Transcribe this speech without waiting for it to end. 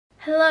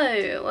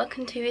Hello,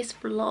 welcome to this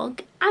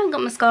vlog. I haven't got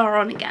mascara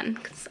on again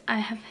because I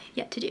have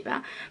yet to do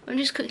that. I'm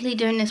just quickly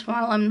doing this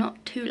while I'm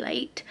not too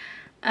late.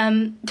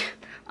 I'll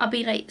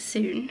be late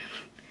soon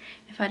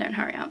if I don't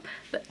hurry up.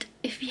 But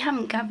if you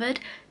haven't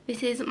gathered,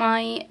 this is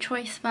my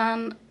TROYE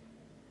SIVAN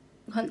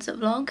concert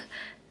vlog.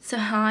 So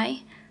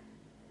hi.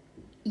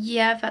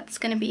 Yeah, that's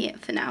gonna be it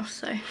for now,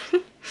 so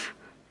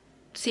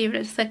see you in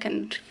a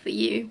second for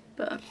you,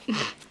 but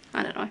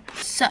I don't know.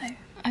 So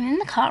I'm in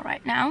the car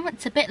right now.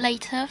 It's a bit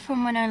later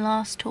from when I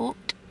last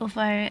talked,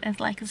 although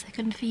it's like a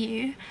second for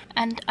you.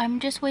 And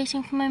I'm just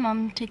waiting for my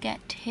mum to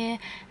get here,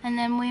 and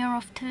then we are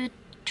off to the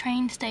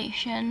train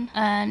station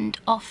and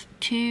off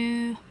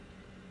to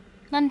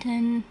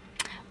London.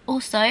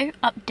 Also,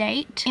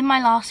 update, in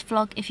my last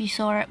vlog, if you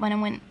saw it when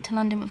I went to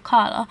London with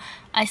Carla,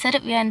 I said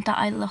at the end that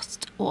I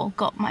lost or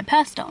got my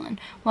purse stolen.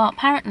 Well,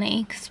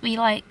 apparently, because we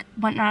like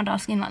went around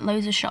asking like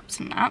loads of shops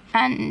and that,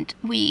 and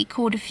we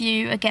called a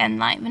few again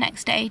like the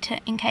next day to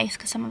in case,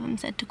 because some of them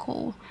said to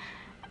call,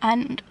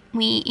 and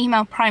we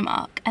emailed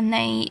Primark, and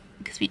they,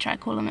 because we tried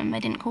calling them,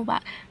 they didn't call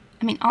back,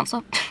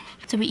 answer.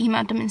 So we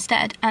emailed them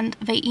instead, and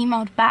they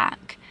emailed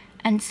back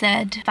and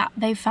said that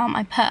they found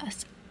my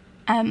purse.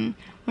 We're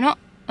not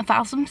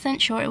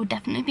 1000% sure it will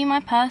definitely be my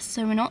purse,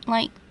 so we're not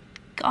like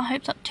got our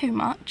hopes up too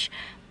much,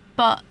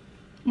 but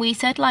we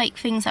said like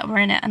things that were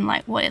in it and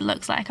like what it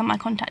looks like and my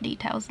contact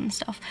details and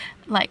stuff.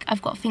 Like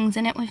I've got things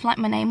in it with like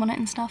my name on it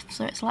and stuff,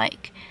 so it's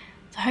like,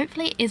 so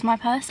hopefully it is my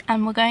purse,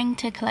 and we're going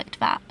to collect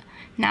that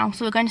now.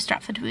 So we're going to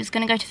Stratford. We was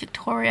going to go to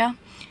Victoria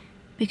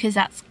because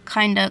that's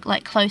kind of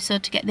like closer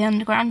to get the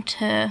underground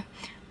to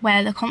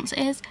where the concert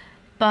is,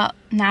 but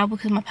now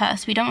because of my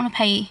purse we don't want to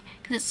pay,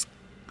 because it's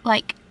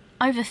like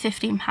over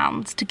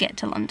 £15 to get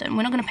to London.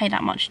 We're not going to pay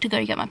that much to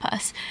go get my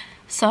purse,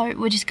 so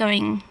we're just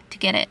going to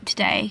get it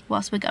today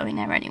whilst we're going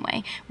there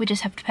anyway. We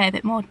just have to pay a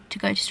bit more to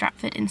go to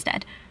Stratford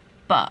instead,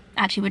 but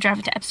actually we're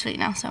driving to Ebbsfleet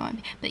now, so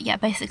but yeah,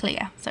 basically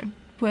yeah, so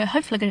we're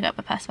hopefully going to get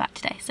my purse back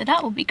today, so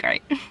that will be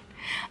great.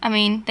 I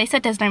mean, they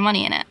said there's no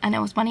money in it, and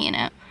there was money in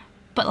it,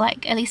 but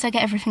like at least I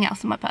get everything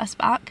else in my purse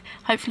back,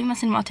 hopefully my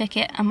cinema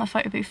ticket and my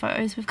photo booth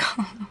photos with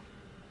Carla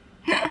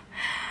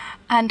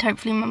and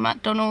hopefully my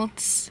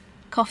McDonald's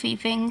coffee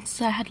thing,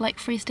 so I had like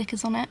 3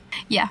 stickers on it.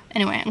 Yeah,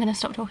 anyway, I'm gonna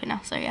stop talking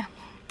now, so yeah.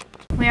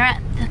 We're at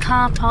the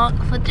car park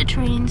for the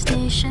train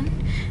station,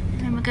 and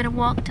then we're gonna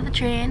walk to the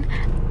train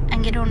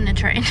and get on the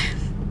train.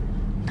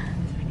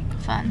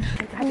 Fun.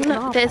 Oh,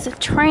 look, there's a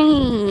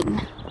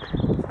train.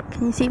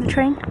 Can you see the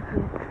train?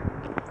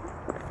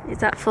 Is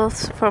that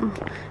from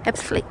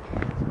Ebbsfleet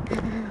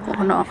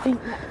or not? I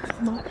think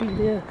that might be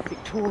the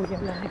Victoria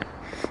line.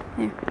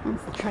 Yeah.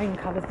 The train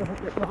colours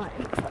don't look right.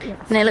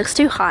 And it looks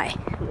too high.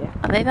 Yeah.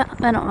 Are they that?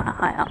 They're not that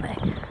high, are they?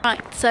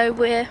 Right, so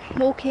we're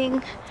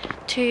walking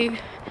to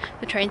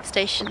the train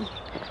station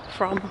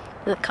from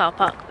the car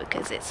park,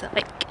 because it's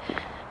like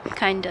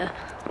kinda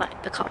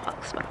like the car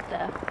park's back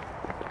there.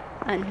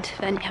 And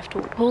then you have to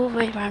walk all the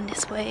way around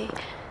this way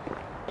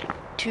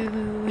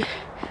to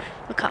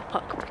the car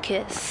park,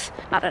 because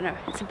I don't know,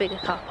 it's a bigger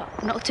car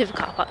park. Not to the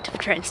car park, to the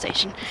train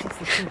station. It's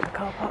the cheaper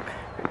car park.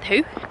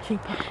 Who?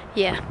 Cheaper.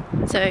 Yeah,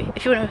 so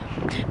if you want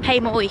to pay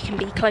more you can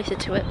be closer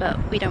to it, but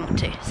we don't want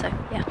to, so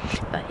yeah.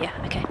 But yeah,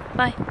 okay,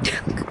 bye.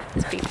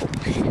 There's people.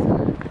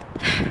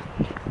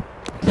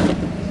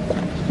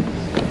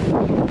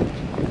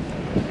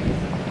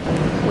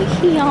 We're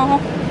here.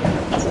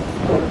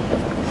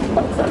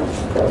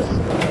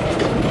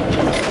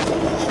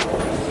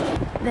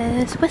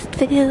 There's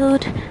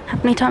Westfield. How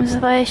many times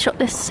have I shot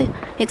this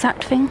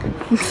exact thing?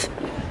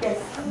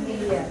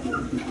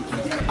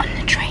 On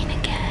the train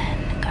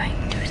again, going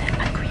through the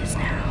Aquarius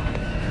now.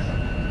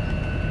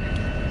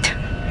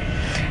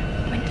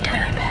 When you turn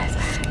your purse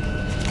back.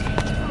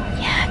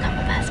 Yeah, I got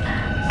my purse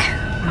back.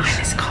 Mine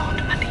is cold,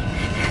 buddy.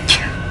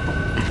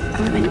 I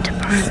went to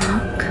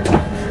Primark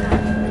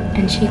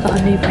and she got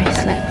a new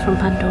bracelet from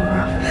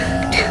Pandora.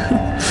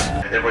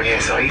 Everyone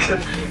here, so Eastern.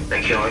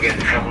 Thank you all again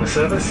for travelling the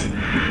service.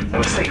 Have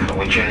a safe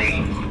onward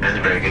journey and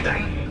a very good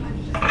day.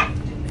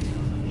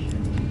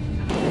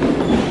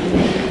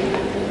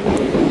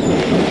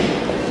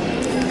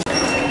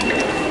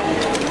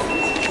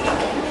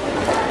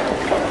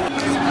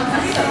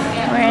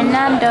 We're in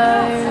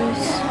Nando's.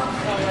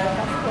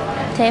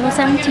 Table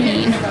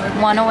 17.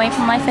 One away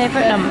from my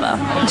favourite number.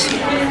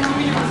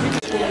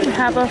 We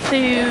have our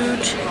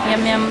food.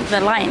 Yum yum.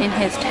 The lighting in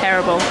here is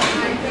terrible.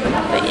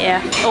 But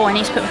yeah. Oh, I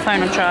need to put my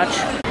phone on charge.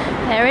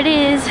 There it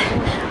is.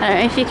 I don't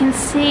know if you can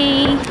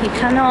see. You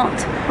cannot.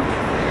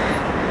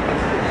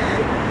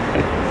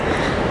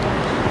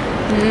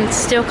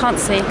 Still can't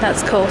see.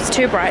 That's cool. It's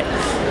too bright.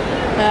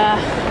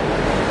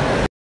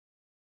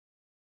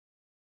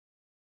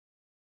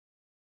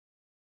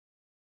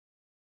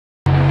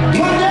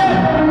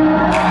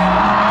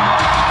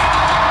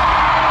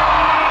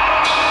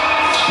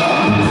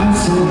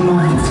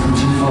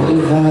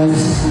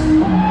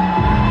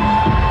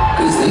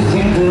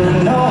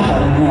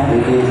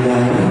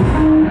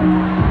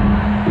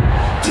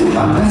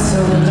 My best, so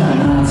I don't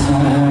know how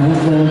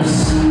to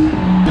lose.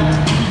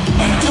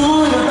 And do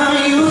it about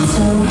you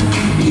too.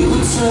 You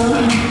So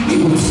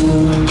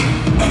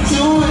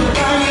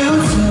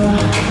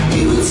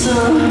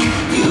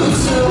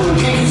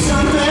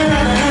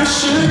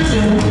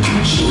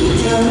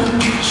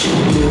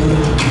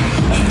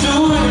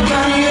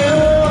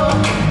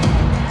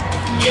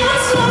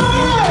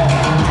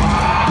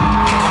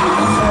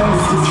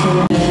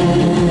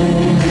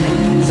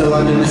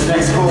London, this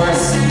next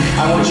chorus,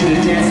 I want you to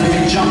dance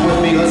with me, jump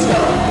with me, let's go.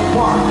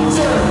 1, 2, 3.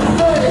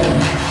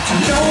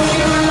 Don't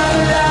give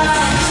another light,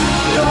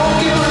 don't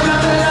give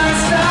another light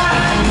star,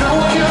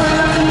 don't give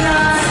another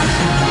night,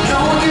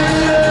 don't give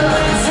love,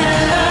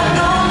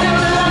 don't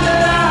give another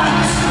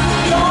light,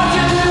 don't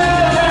give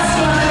love, that's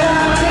why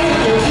I'm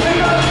taking you.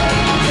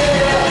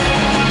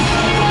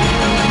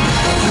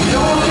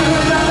 Don't give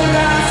another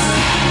light,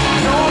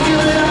 don't give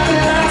another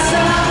light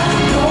star,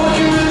 don't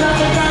give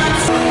another light.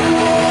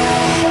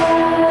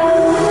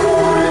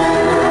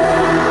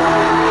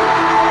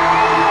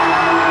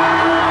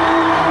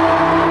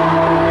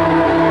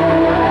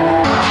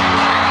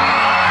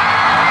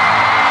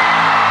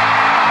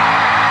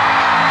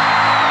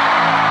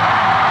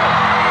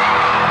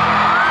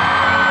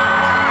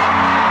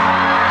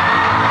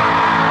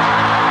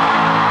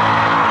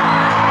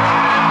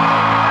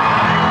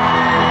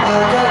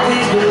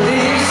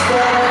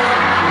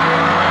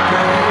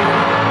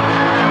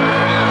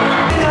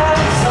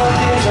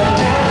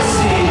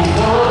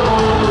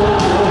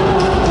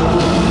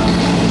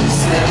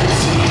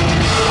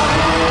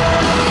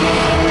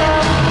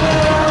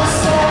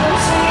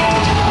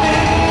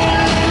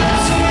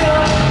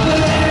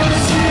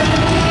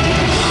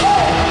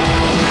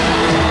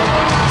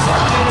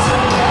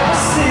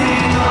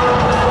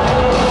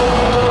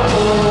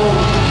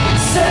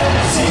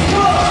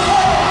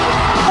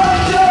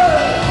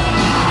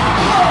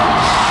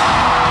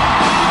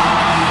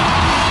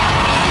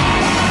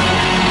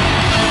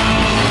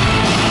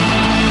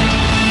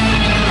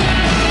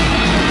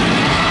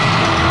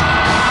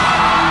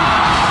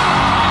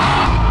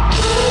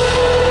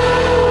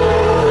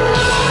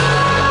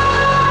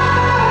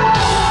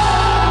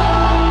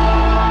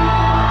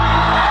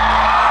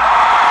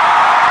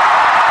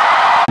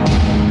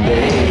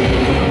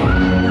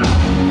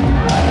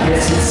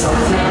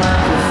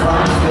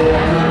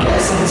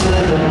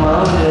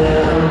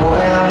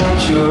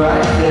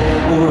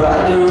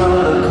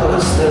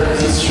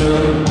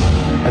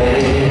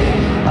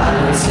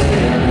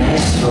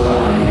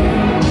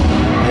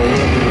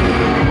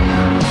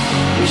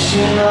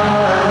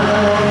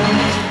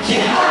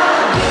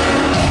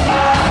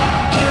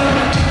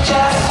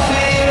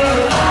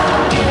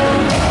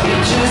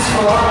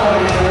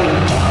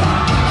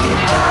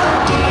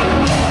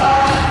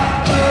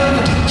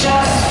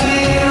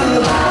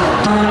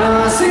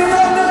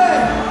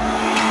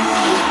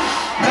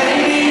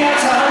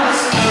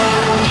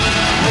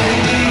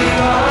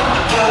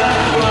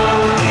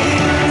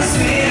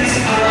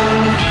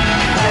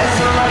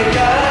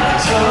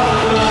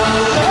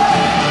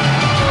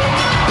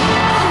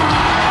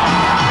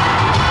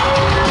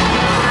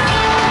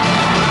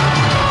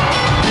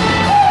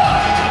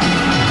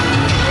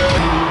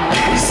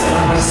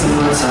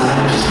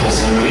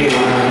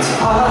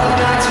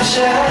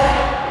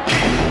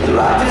 The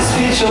ripest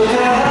speech you'll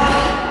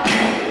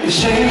get, the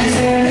changes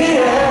in the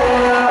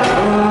air.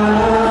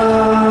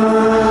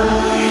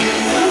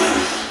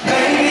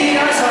 Baby,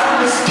 our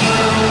time is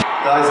come.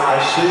 Guys, I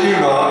shit you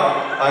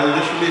not, I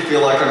literally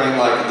feel like I'm in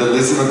like the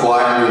Lizzie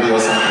McGuire movie or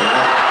something.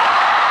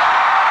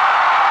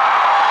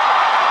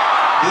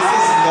 This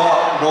is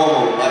not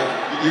normal. Like,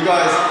 you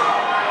guys,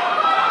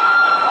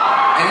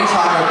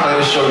 anytime I played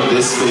a show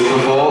this big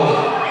before,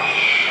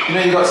 you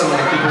know, you got some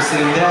like people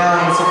sitting down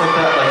and stuff like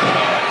that. Like,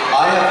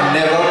 I have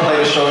never played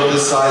a show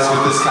this size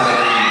with this kind of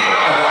energy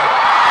before.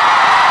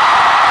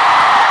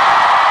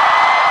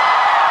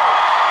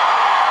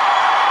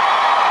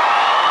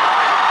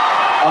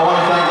 I want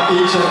to thank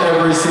each and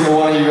every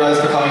single one of you guys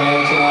for coming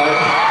in tonight.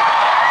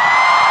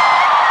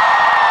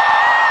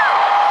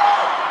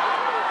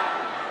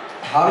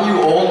 How do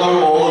you all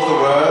know all of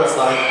the words?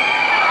 Like,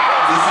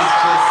 this is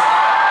just...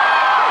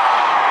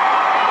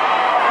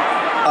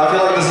 I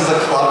feel like this is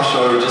a club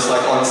show, just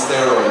like on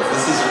steroids.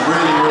 This is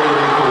really, really,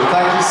 really cool.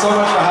 Thank you so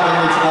much for having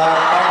me tonight.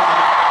 Thank you.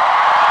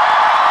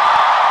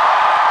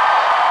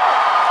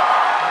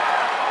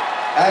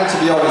 And to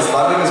be honest,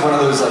 London is one of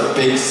those like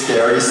big,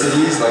 scary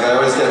cities. Like, I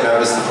always get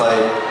nervous to play.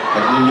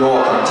 Like New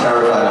York, I'm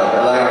terrified of.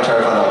 LA, I'm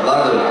terrified of.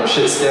 London, I'm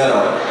shit scared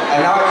of.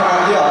 And now I come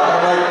out here, and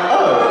I'm like,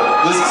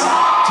 oh, this is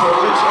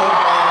totally chill.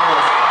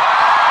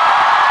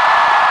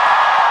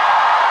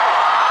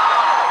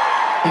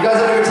 You guys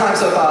had a good time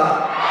so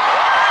far?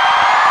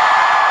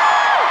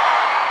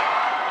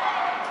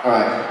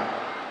 Alright,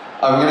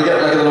 I'm gonna get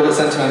like a little bit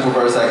sentimental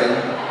for a second.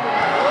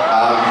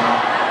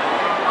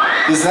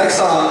 This next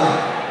song,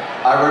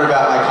 I wrote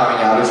about my coming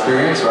out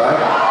experience, right?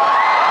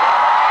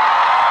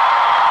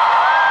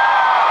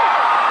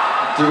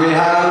 Do we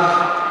have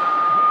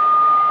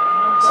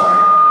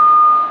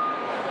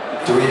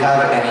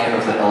any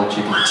of the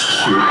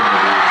LGBTQ in the room?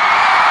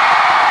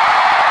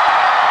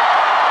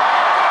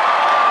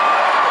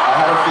 I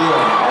had a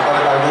feeling, I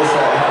will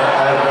say, I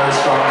had a very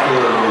strong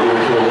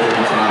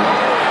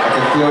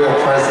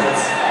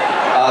presence.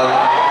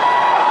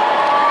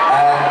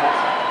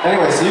 And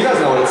anyway, so you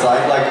guys know what it's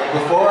like. Like,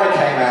 before I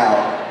came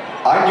out,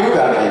 I knew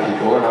about gay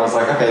people, and I was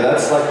like, okay,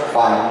 that's like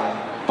fine.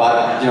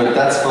 But, you know,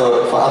 that's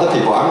for other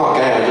people. I'm not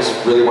gay, I just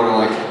really want to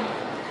like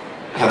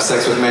have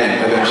sex with men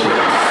eventually.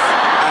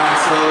 And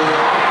so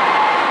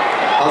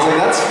I was like,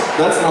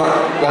 that's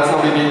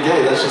not me being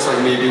gay, that's just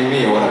like me being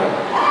me or whatever.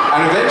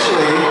 And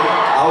eventually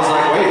I was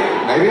like, wait,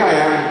 maybe I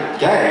am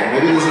gay.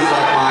 Maybe this is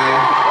like my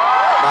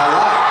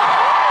life.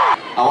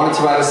 I wanted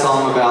to write a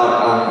song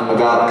about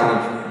kind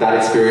of that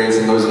experience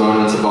and those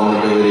moments of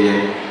vulnerability,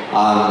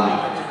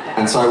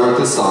 and so I wrote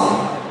this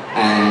song,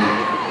 and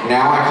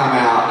now I come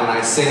out and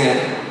I sing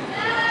it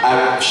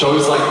at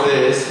shows like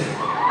this,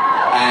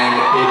 and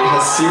it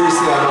has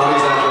seriously, I'm not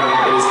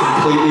exaggerating, it has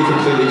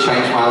completely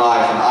changed my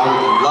life, and I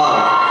would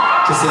love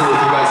to sing it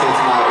with you guys here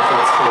tonight if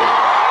that's cool.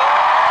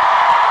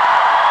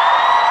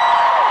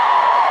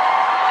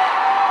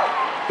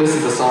 This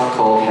is a song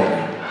called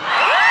Heaven.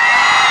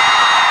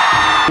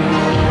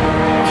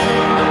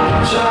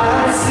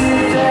 Try to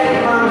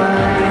sedate my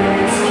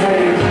mind, it's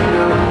caving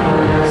up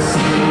when I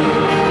see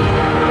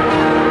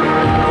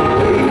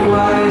weak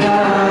wide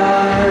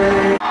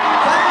eyes.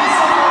 Thank you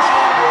so much,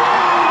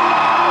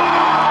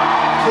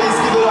 please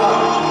give it up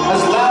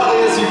as loudly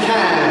as you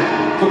can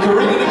for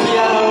Karina the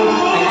piano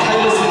and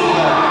Kayla singing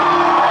back.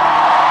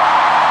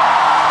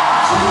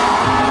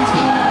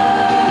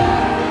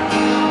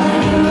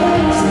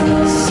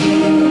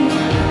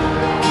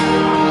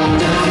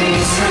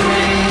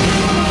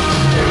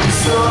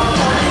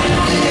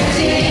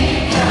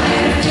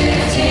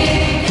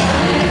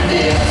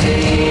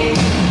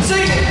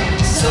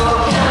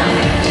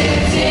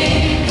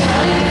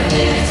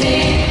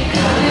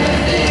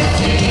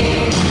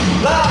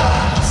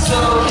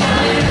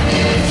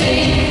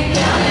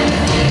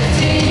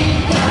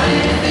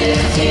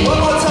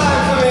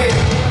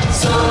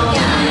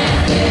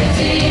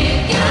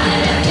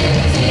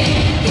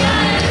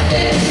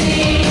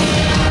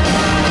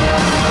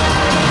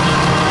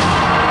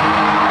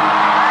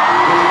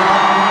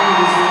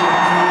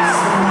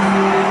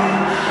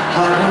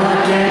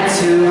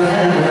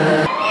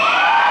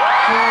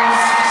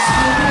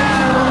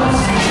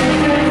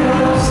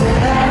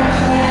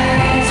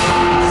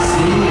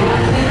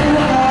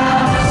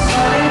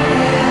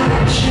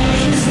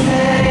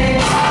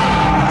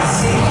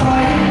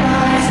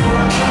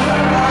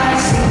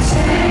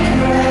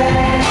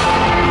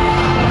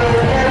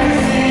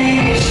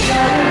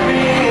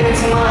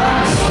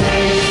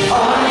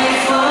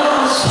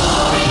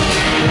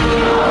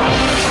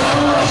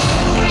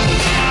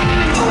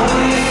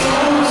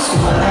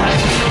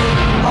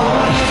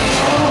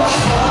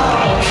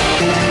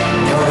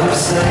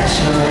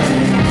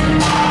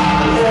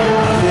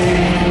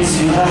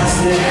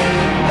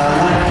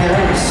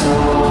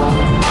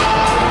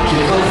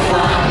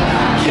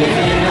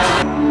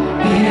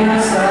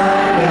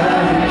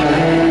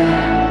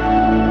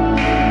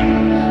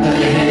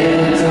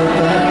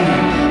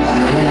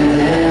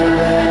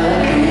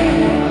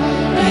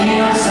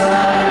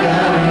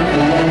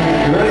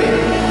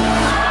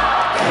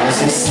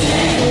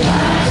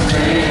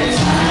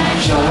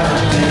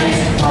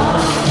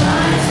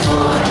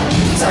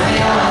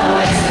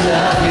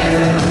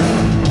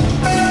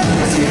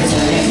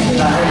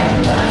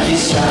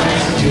 He's trying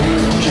to do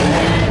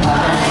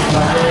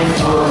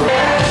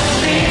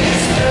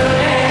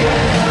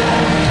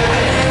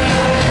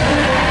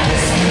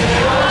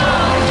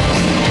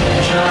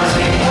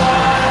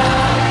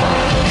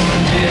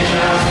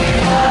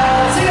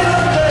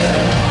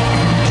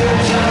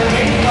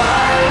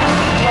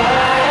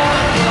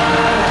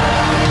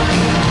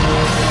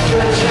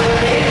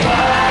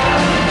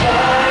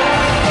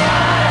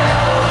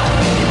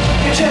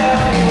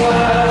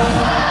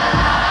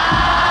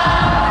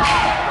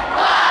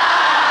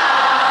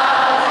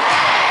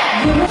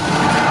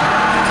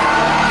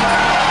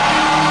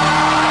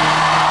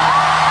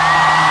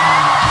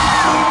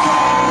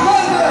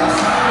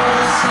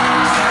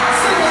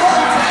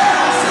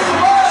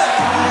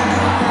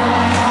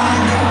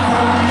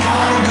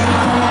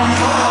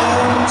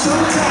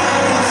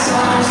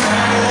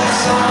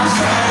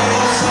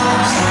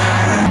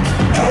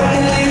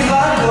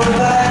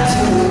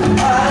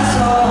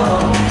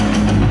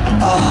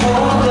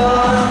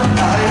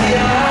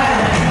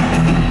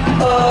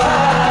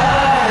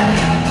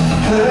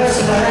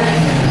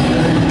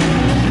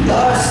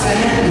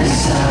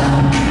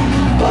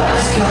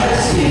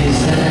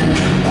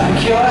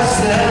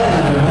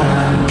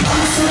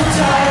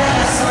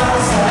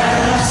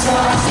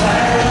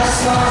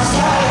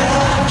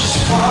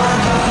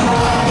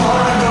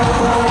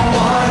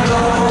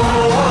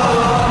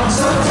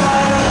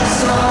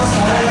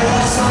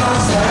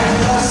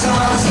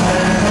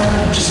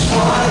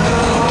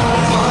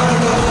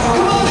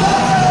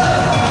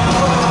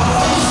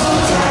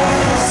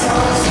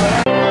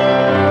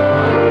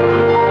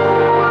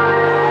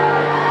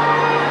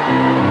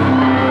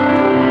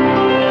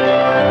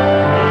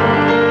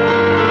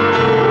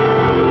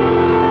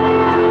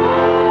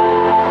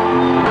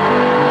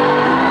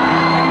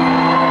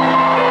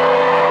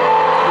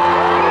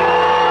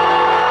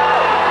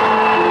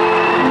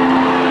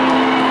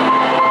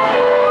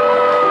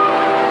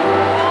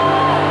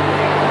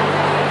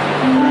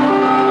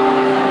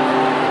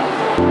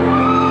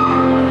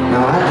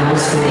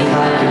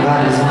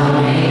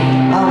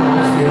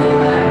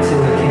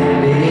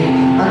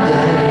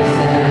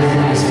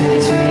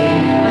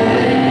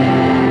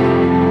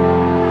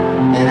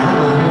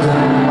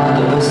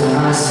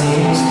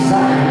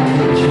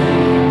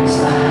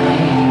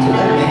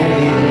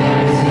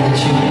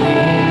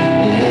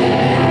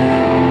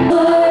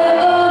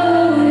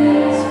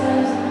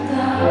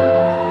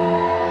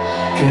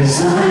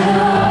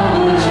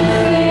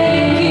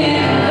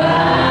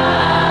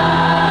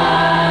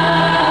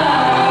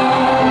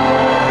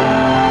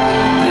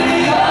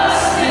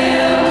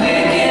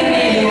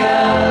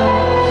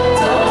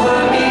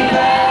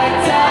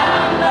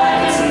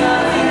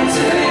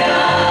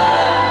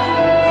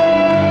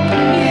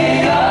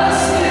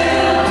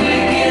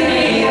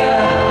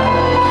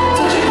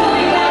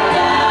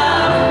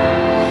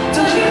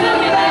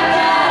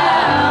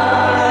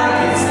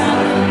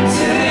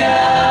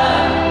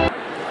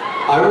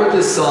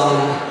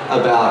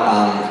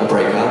about a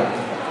breakup,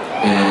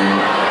 and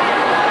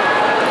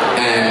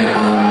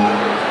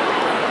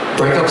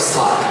breakups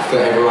suck for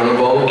everyone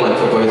involved, like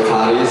for both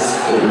parties.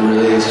 It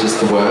really is just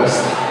the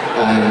worst.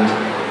 And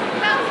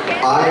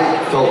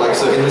I felt like,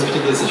 so in this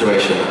particular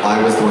situation,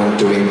 I was the one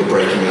doing the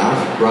breaking up,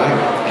 right?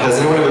 Has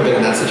anyone ever been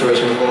in that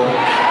situation before?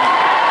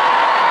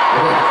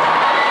 Okay.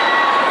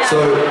 So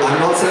I'm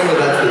not saying that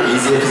that's the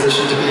easier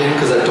position to be in,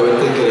 because I don't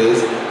think it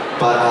is,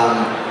 but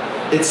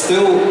it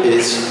still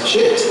is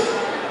shit.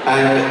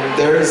 And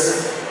there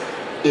is,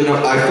 you know,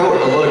 I felt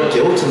a lot of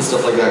guilt and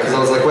stuff like that, because I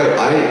was like, wait,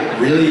 I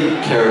really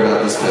care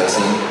about this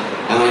person,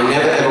 and I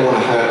never ever want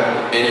to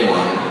hurt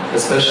anyone,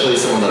 especially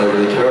someone that I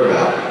really care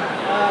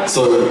about.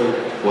 So,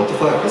 what the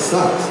fuck, this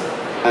sucks.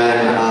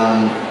 And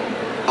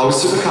I was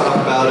super cut up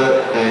about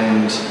it,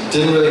 and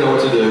didn't really know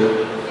what to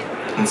do.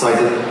 And so I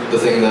did the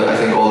thing that I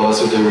think all of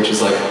us would do, which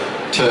is like,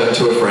 turn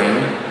to a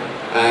friend.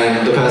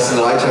 And the person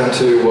that I turned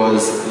to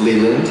was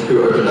Leland,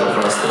 who opened up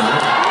for us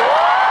tonight.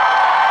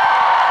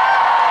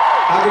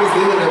 How good is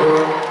Leland,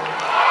 everyone?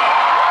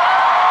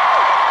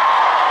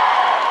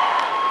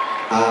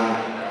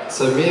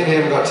 So me and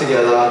him got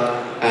together,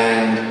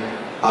 and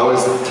I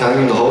was telling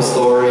him the whole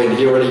story, and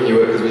he already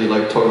knew it because we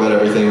like talk about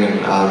everything. And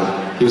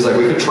he was like,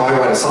 "We could try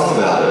write a song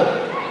about it."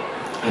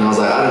 And I was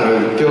like, "I don't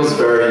know. It feels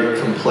very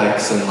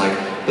complex, and like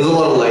there's a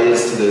lot of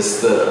layers to this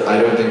that I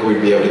don't think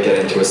we'd be able to get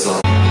into a song."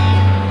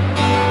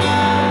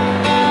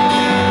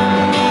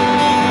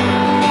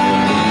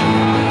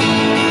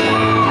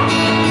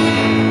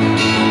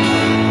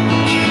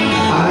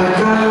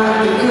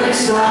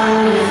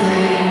 Side of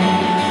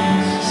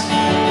things,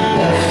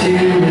 left you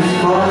with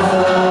both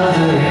of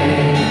the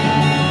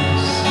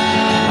rings.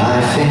 My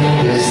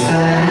fingers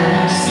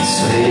danced and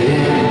swayed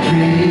in the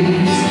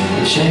breeze.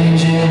 The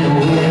change in the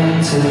wind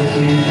took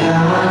you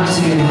down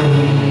to your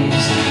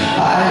knees.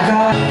 I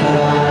got but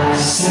I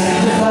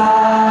sympathized,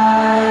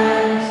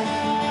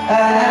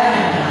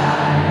 and I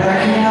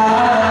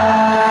recognized,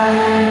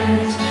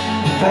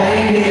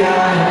 baby, I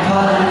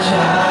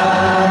apologize.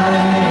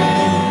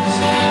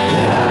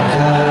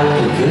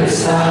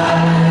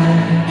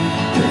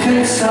 The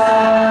good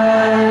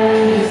side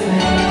of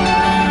things.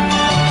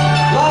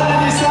 London,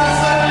 you sound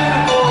so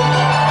beautiful!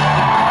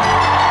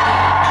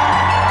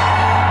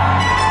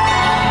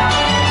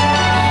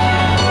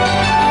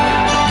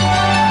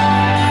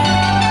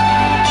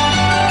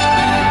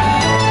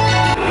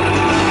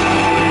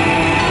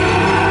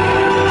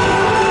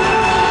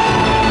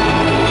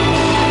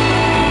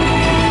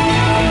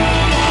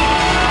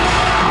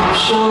 I'm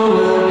sure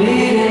we'll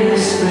meet in the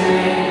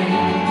spring,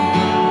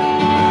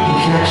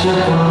 catch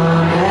up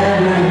on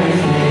everything.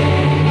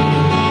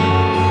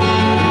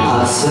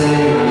 I'll say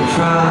when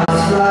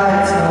cross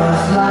lights,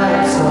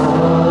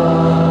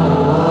 oh,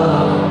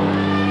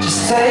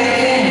 just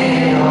taking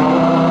it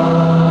all.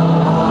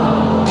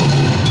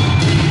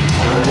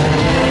 But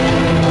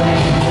anyway,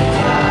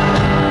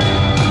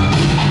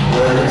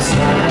 but it's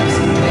nice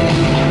to be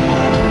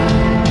alive.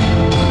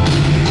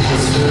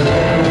 'Cause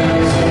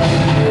forever's in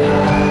your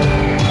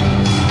eyes,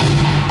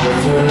 but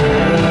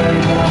forever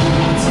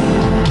long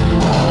time.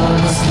 I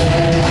wanna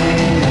stay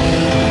with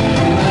you.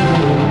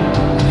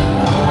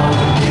 I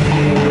wanna be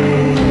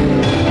with you.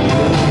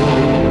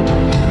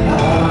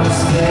 I wanna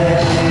stay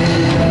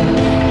with you.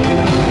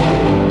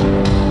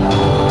 I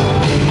wanna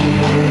be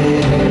with you.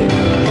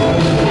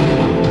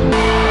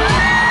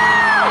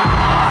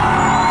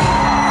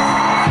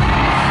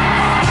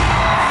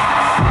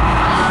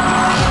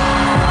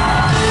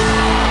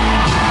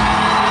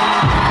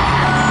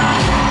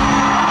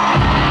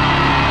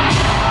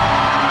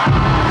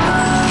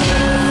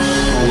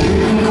 You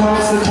can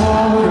coax the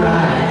cold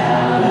right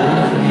out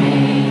of me,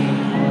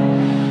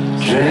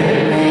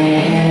 drape me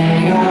in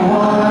your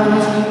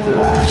warmth, the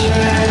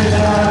rapture and the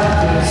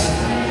darkness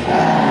I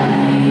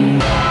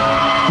need.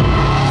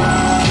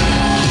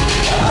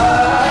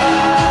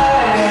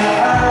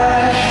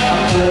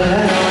 I'm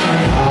pulling on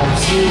my heart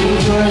to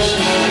push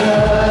my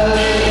luck.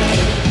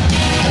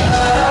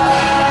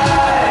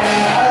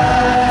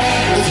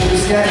 Cause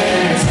who's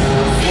getting it's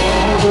not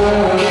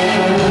forward.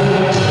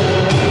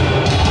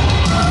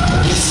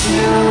 It's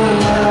you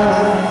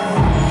love.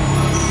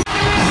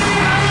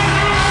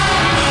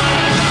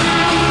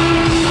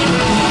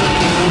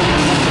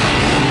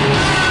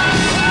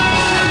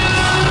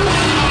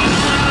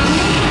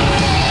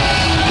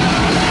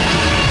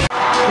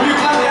 Will you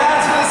clap your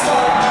hands for this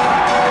one?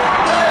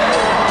 Hey!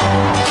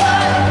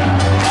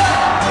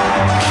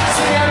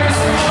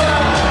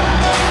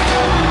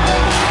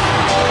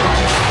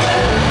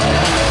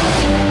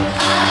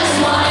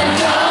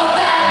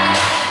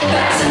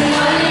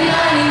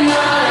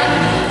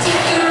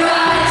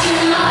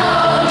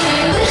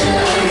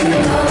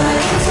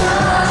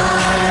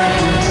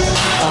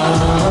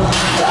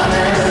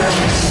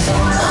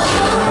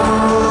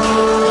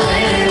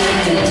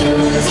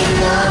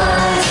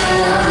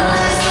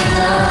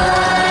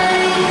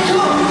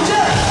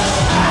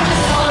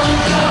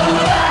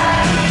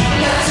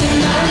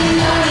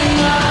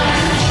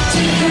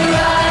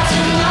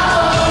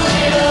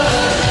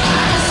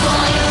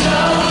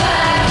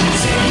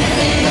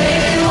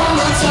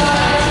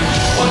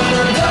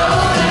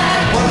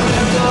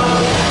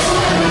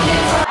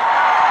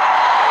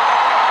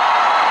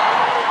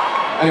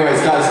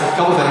 Anyways, guys, a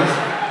couple things.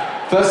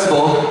 First of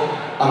all,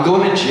 I'm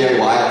going to GAY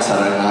on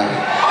Saturday night.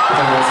 If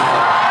anyone's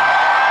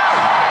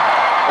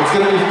it's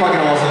gonna be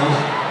fucking awesome.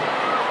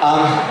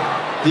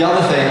 The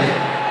other thing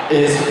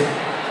is,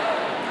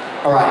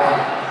 alright,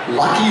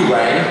 Lucky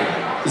Ray.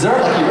 Is there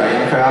a Lucky Ray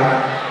in the crowd?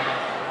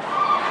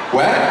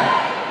 Where?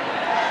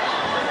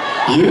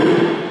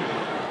 You?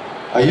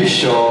 Are you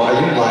sure? Are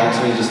you lying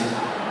to me? Just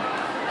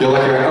you're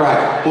Lucky Ray.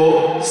 Alright,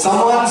 well,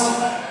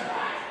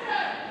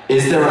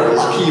 is there a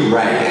Lucky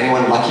Ray?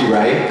 Anyone Lucky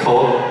Ray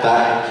called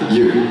that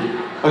you?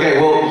 Okay,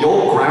 well,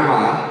 your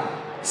grandma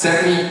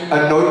sent me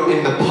a note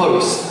in the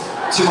post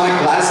to my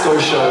Glasgow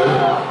show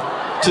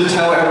to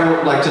tell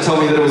everyone, like, to tell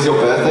me that it was your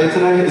birthday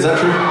today. Is that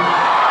true?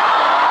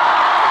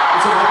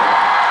 It's okay.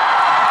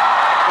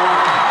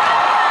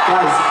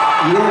 Guys,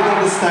 you don't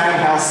understand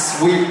how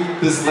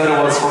sweet this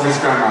letter was from his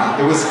grandma.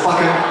 It was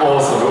fucking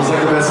awesome. It was like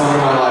the best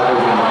moment of my life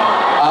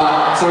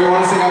ever. So we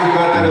want to sing happy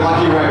birthday to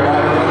Lucky Ray,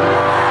 right, everyone?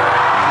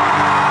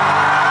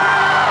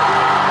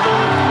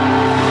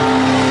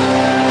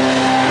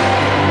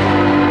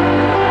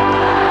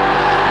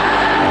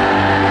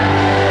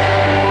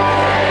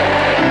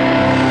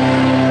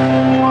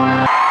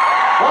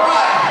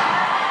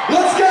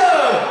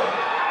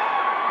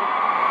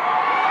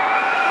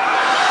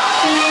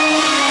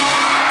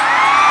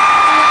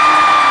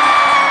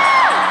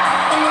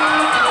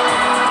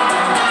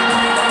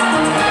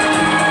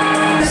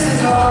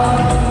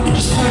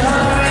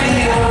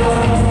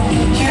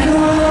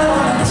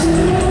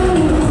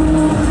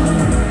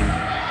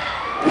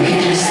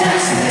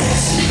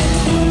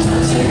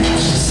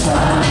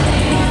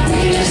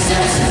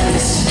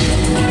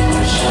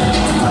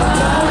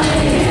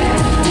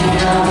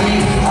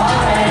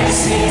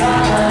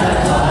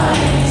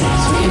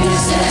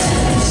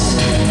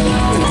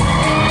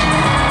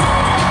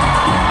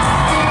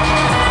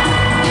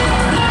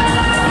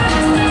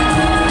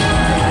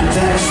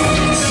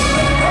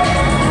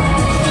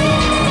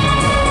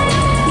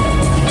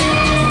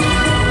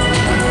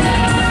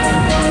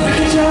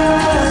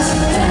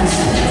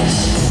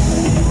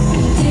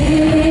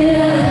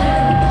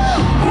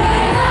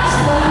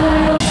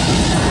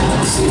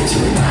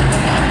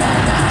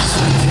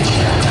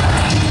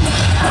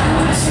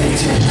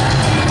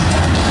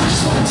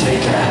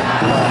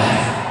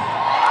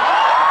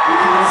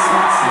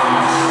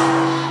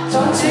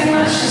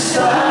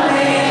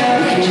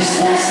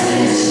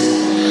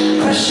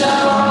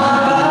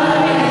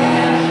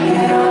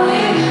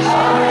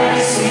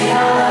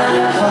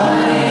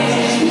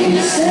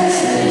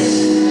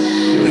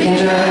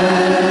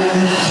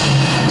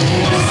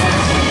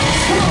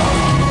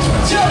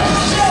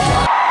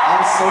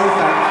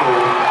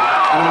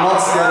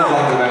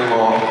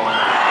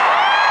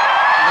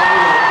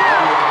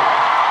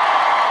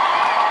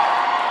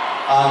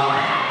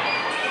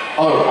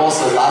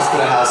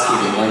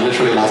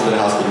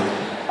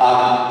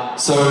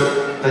 So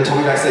they told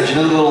me backstage, you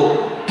know the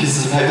little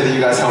pieces of paper that you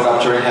guys held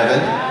up during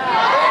Heaven?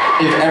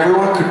 If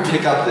everyone could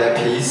pick up their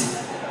piece,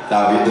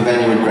 the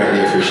venue would greatly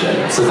appreciate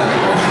it. So thank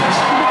you very much.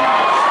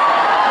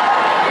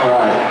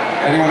 Alright,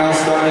 anyone else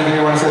got anything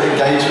you want to say?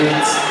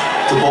 Engagements?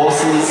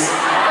 Divorces?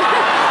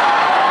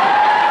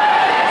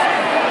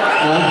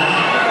 No?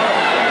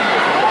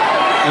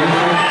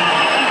 Anything?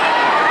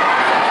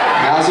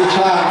 Now's your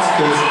chance,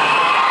 because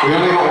we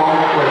only got one.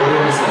 Wait, what do you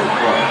want to say?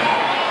 What?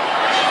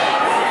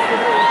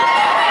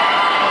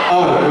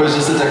 Oh, it was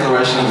just a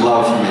declaration of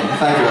love for me.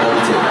 Thank you, I love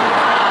you too.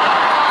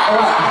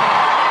 Alright.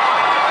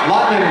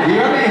 London, we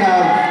only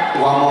have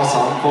one more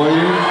song for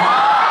you.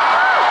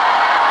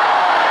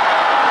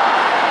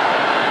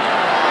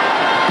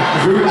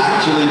 Who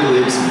actually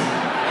believes me?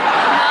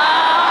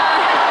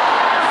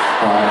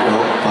 Alright,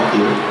 well, fuck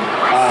you.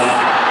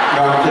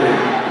 No, I'm kidding.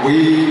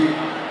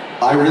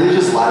 I really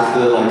just like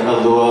the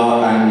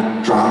allure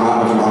and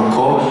drama of an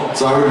encore,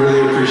 so I would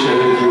really appreciate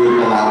it if you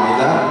would allow me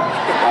that.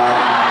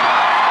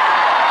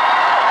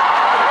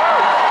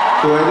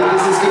 The way that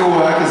this is going to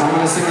work is I'm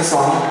going to sing a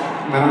song,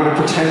 and then I'm going to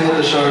pretend that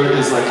the show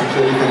is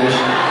completely finished.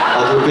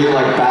 I'll do a big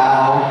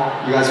bow,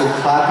 you guys will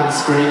clap and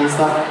scream and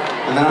stuff,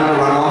 and then I'm going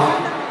to run off.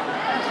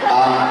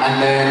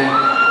 And then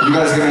you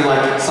guys are going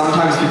to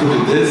sometimes people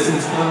do this and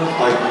stuff,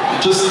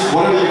 just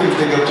whatever you can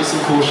think of, just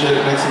some cool shit,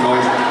 make some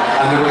noise,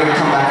 and then we're going to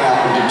come back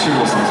out and do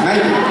 2 more songs,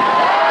 maybe.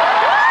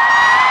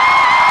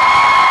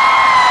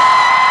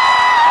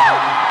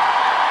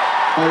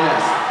 But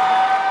yes.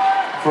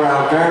 For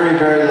our very,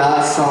 very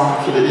last song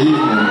for the evening,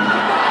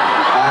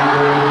 I'm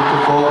going to be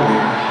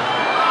performing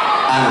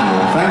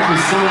Animal. Thank you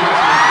so much.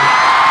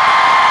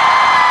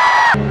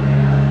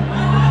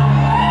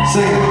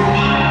 Sing.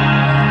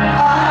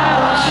 I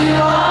want you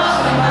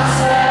all for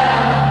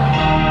myself.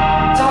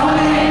 Don't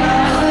need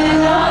nothing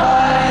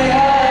nobody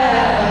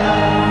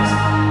else.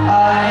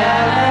 I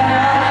am an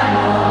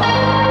animal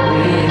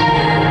with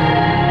you.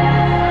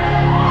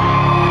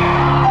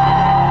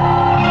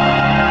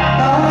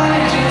 Nobody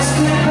just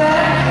get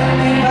back.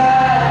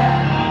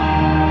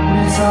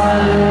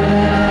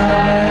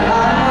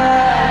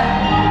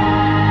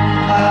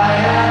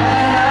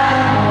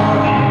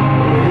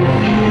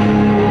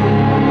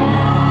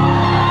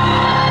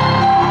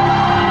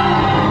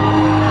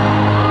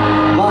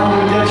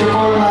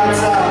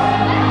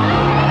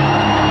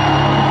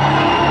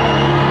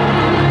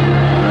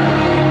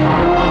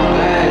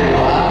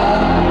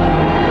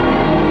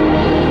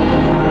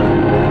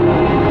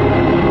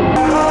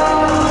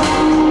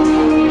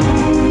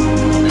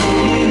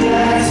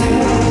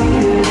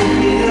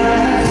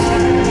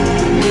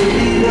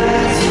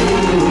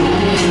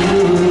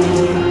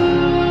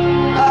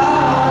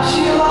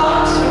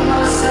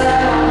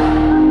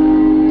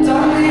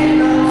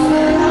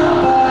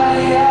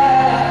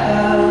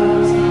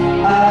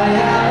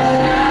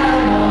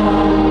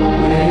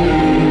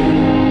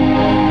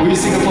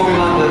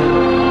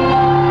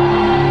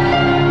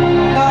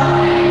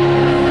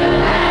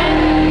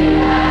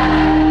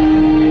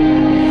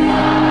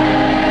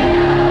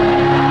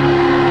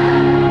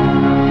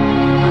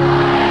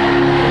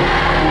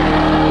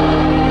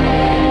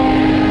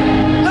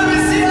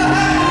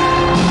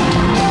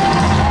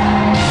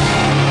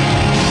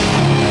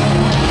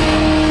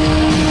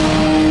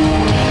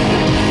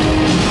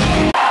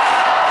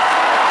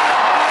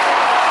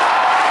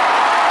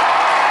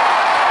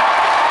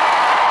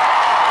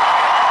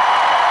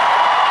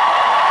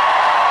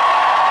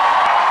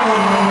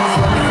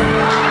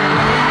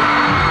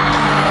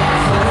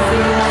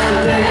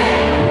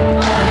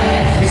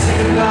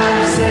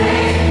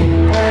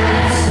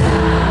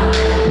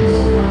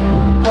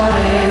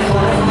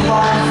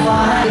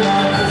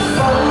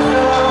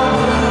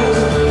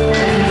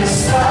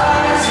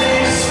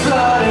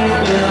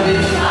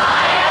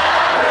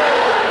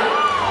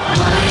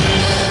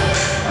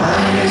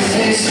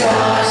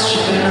 yours,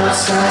 tripping on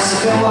skies,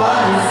 sipping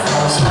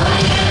waterfalls.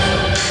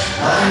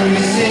 My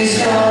youth is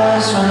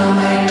yours, run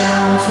away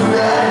now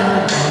forever.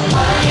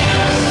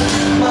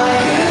 My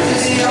youth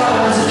is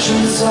yours, the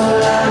truth so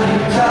loud you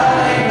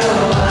probably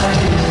know my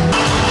youth.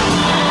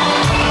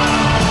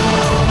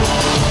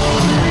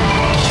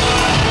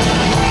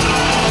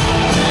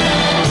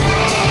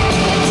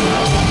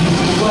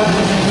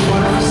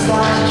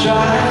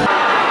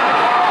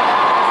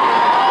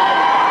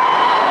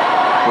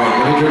 Wait, let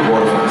me drink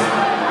water first.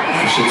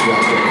 This shit's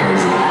about to get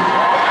crazy.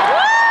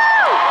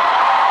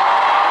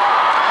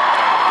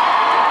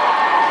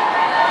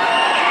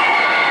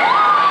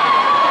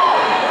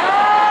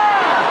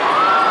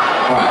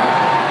 Alright,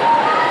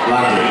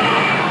 London.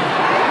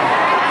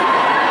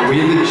 We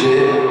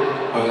legit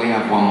only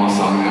have one more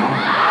song now.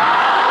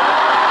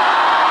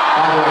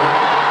 By the way,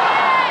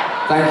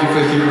 thank you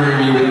for humouring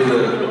me with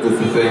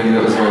the thing.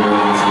 That was very, very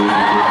nice of you.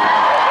 Thank you.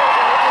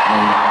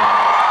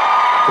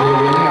 But we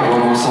only have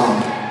one more song.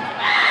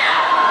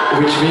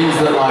 Which means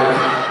that, like,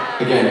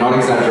 again, not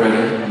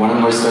exaggerating, one of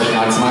the most special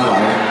nights of my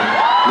life,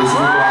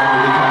 listening to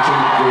Brian really come to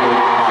real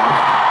life.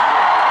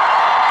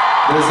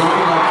 There's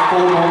only like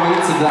 4 more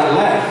minutes of that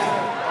left.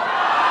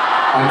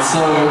 And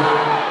so,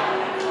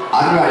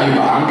 I don't know about you,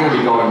 but I'm going to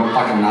be going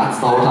fucking nuts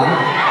the whole time. And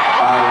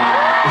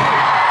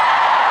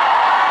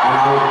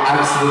I would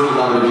absolutely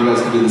love it if you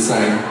guys could do the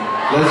same.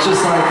 Let's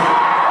just like,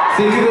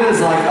 think of it as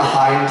like a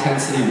high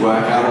intensity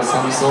workout of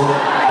some sort.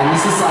 And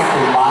this is like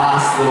the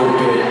last little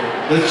bit.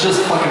 Let's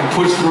just fucking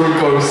push through and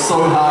go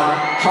so hard.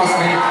 Trust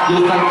me,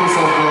 you'll thank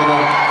yourself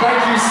later.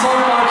 Thank you so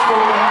much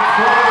for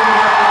incredible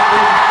work.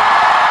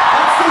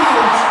 Let's do it.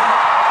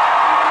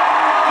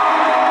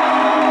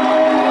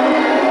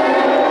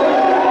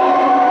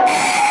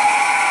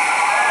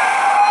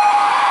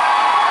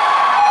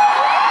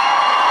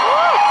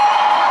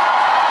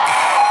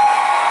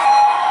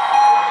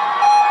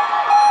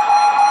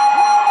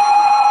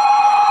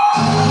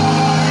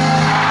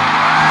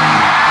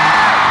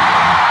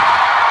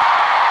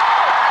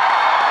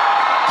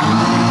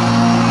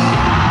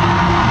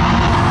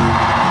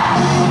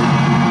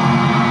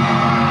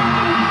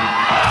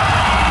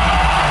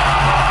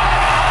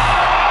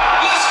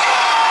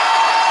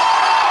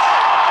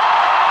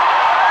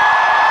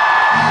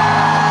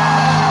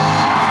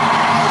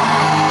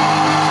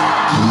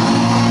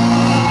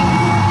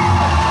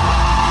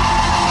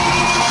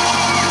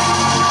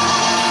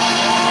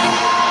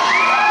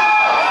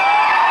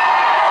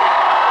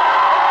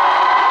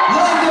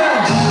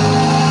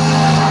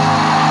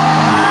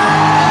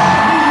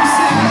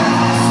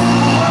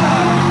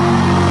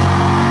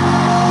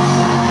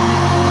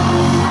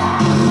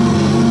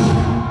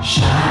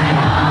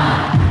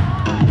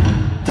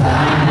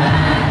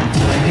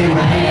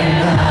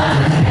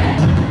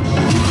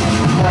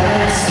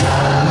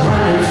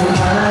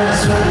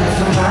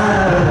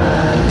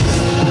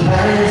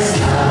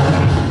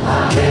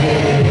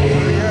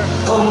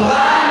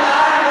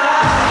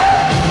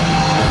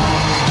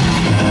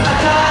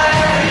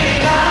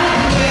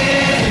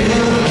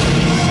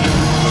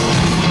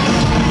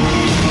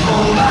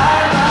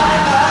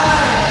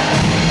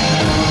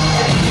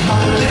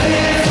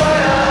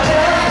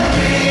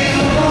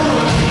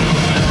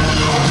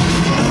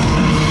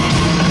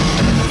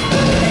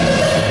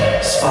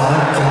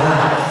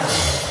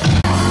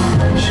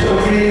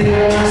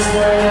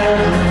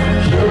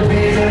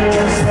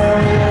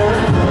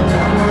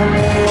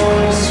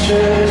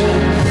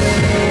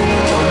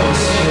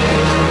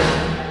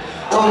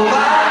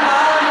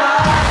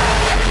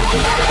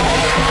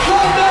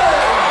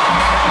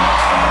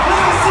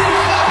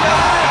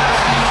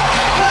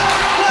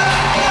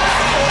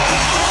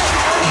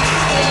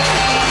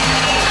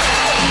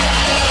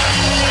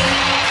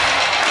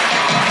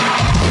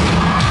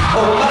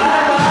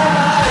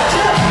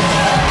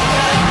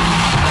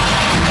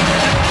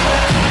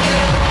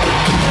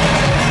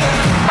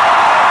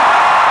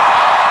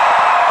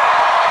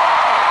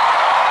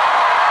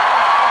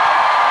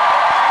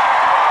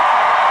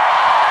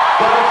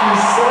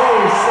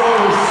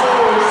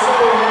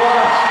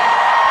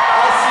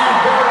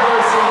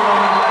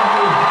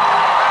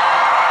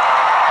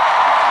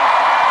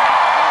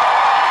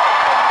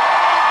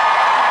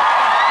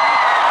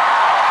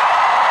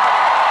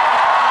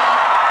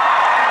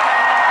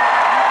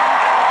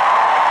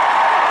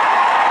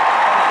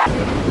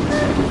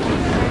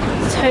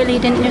 Totally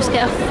didn't just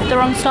get off the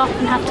wrong stop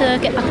and have to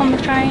get back on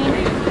the train.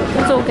 It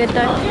was all good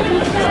though.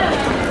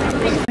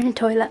 I'm in the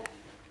toilet,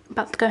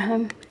 about to go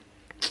home.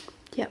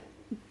 Yep,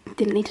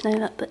 didn't need to know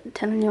that, but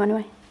telling you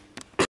anyway.